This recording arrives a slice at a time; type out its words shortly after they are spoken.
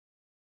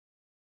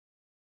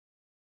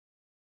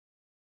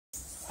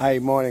Hi,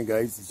 morning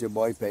guys, it's your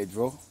boy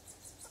Pedro,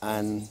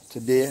 and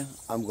today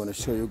I'm going to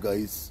show you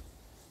guys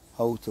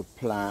how to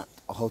plant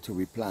or how to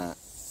replant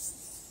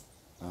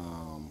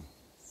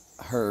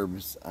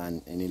herbs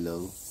and any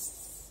little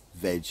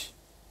veg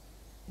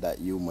that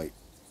you might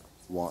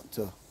want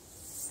to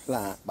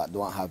plant but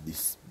don't have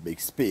this big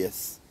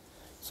space.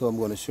 So I'm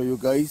going to show you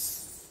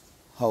guys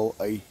how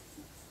I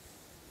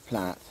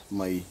plant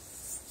my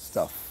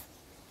stuff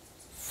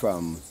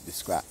from the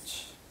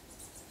scratch,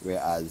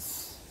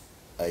 whereas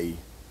I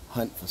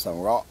hunt for some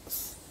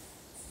rocks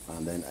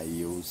and then I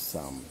use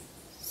some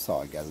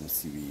sargassum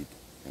seaweed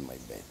in my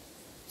bed.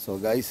 So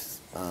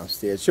guys,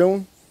 stay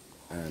tuned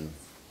and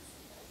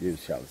you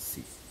shall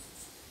see.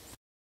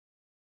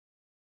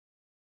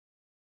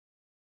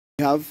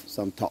 We have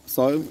some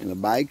topsoil in the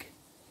bag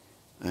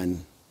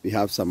and we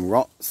have some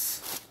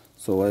rocks.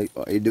 So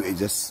what I do is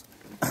just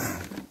I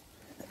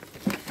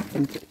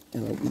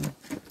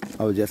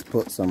will just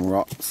put some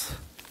rocks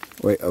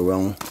right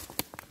around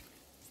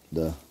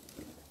the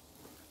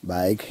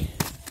bag,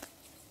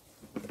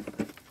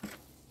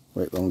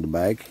 right around the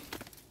bag.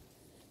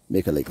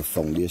 Make it like a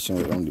foundation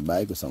right around the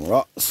bag with some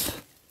rocks.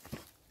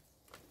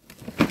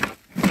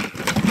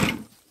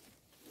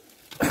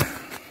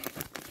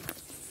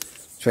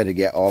 Try to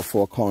get all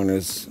four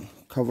corners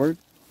covered.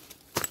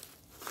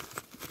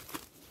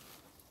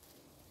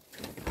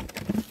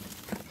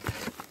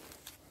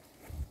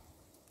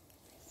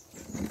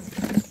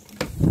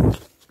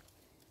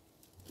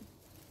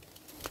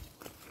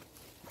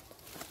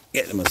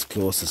 Get them as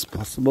close as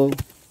possible.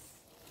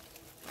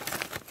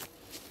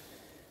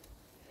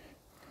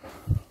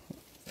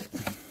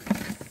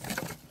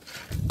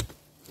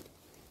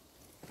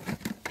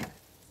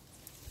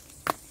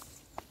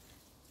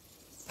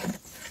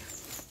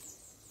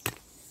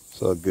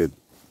 So good.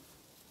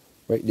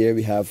 Right there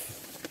we have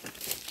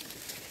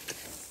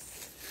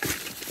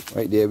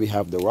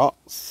the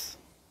rocks.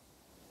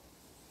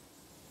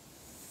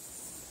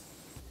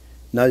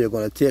 Now you're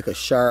going to take a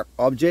sharp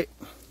object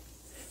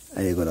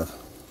and you're going to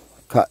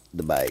cut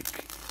the bag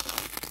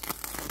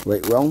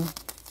right round.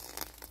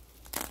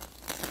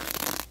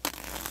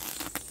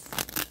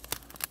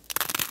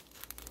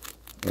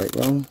 Right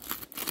round.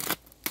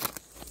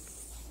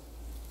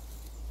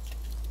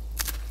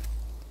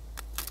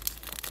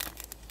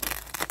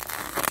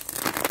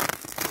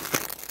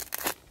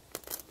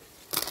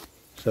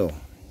 So you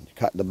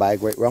cut the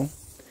bag right round.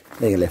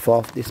 Then you lift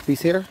off this piece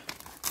here.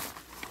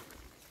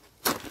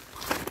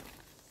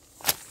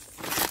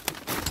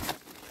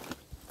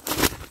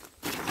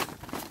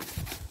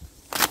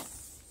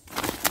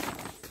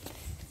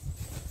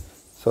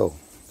 So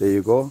there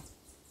you go.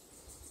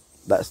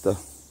 That's the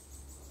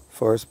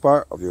first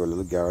part of your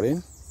little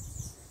garden.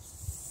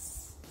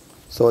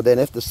 So then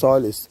if the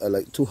soil is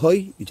like too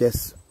high, you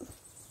just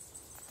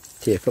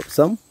take up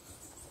some.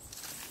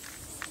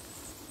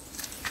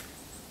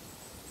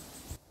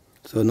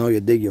 So now you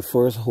dig your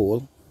first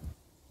hole,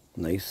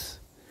 nice.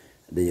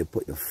 Then you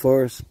put your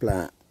first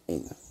plant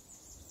in.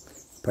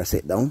 Press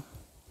it down.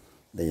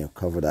 Then you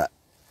cover that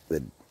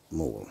with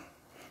mold.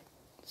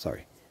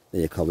 Sorry.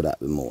 Then you cover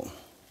that with mold.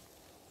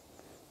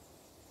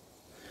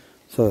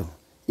 So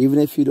even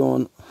if you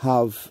don't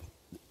have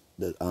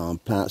the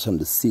plants from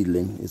the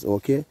seedling, it's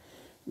okay,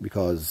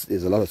 because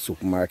there's a lot of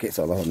supermarkets,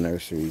 a lot of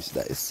nurseries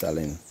that is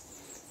selling,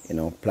 you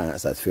know,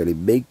 plants that's fairly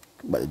big,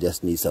 but it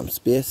just needs some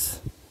space.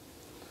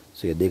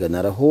 So you dig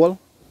another hole.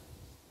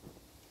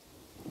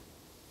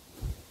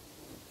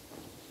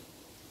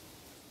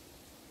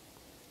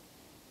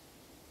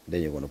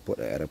 Then you're going to put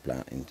the other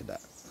plant into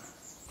that.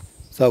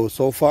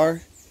 So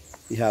far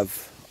we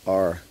have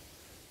our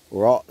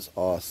rocks,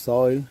 our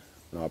soil,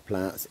 and our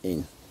plants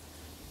in.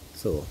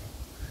 So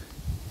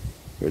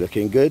we're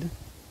looking good.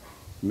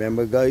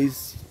 Remember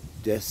guys,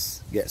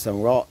 just get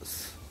some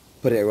rocks,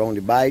 put it around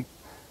the bag,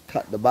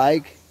 cut the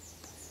bag,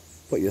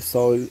 put your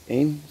soil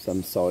in,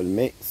 some soil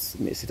mix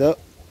it up,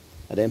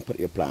 and then put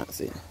your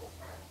plants in.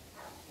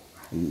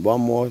 And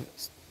one more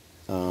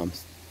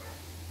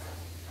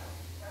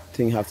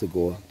thing have to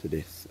go to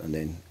this, and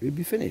then we'll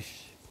be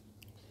finished.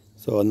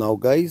 So now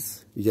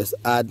guys, you just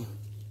add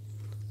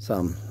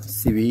some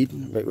seaweed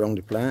right around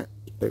the plant,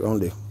 right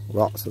around the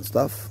rocks and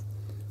stuff.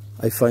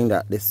 I find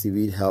that this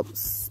seaweed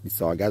helps, the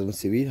sargassum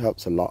seaweed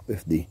helps a lot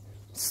with the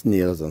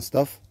snails and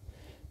stuff.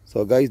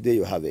 So guys, there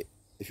you have it.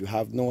 If you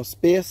have no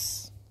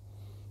space,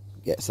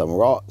 get some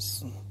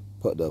rocks,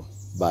 put the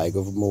bag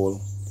of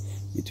mold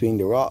between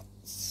the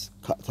rocks,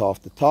 cut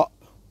off the top,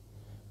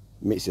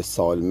 mix your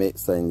soil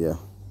mix and your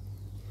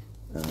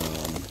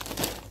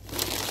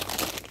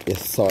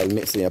soil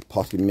mix and your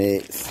potty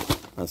mix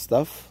and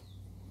stuff,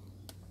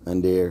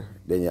 and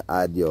then you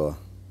add your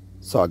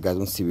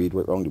sargassum seaweed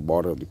right around the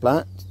border of the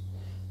plant,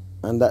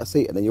 and that's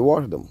it. And then you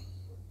water them.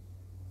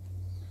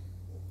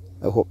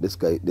 I hope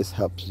this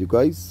helps you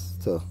guys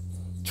to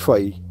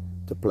try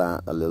to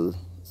plant a little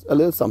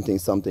something,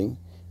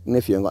 and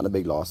if you ain't got a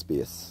big lot of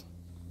space,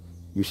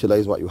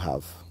 utilize what you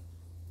have.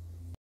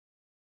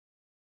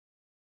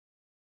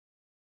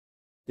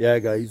 Yeah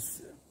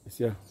guys,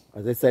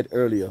 as I said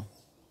earlier,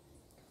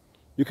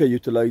 you can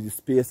utilize the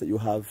space that you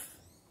have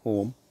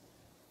home.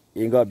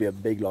 It ain't gotta be a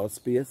big lot of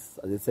space.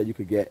 As I said, you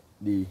could get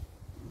the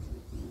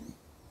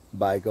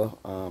bigger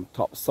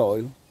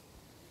topsoil,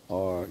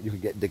 or you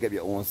could dig up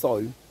your own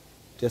soil.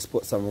 Just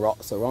put some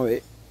rocks around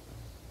it.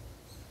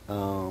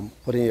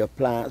 Put in your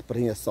plants, put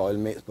in your soil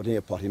mix, put in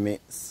your potting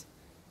mix,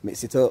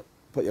 mix it up,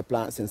 put your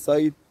plants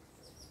inside.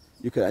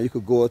 You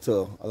could go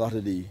to a lot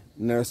of the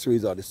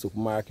nurseries or the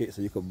supermarkets,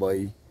 and you could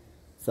buy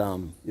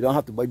some. You don't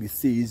have to buy the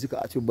seeds. You could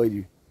actually buy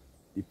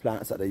the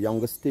plants at the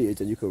younger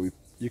stage, and you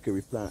could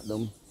replant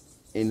them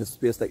in a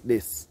space like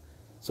this.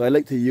 So I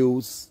like to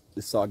use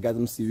the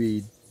sargassum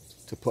seaweed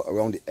to put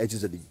around the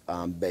edges of the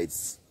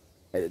beds.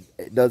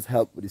 It does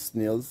help with the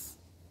snails.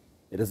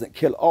 It doesn't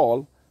kill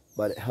all,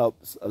 but it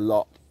helps a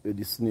lot with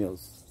the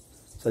snails.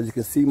 So as you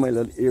can see, my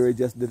little area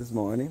just did this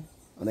morning,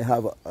 and I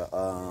have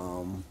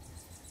a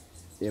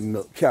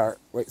milk cart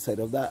right side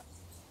of that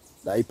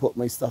I put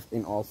my stuff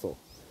in also.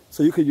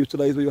 So you can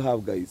utilize what you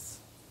have, guys.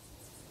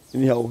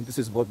 Anyhow, this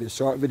is about to be a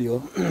short video.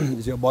 This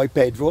is your boy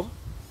Pedro.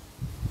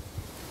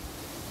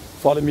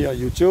 Follow me on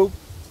YouTube.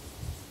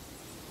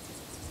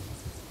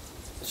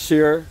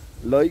 Share,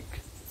 like,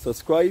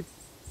 subscribe,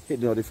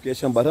 hit the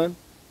notification button,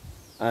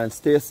 and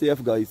stay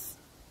safe, guys.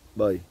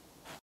 Bye.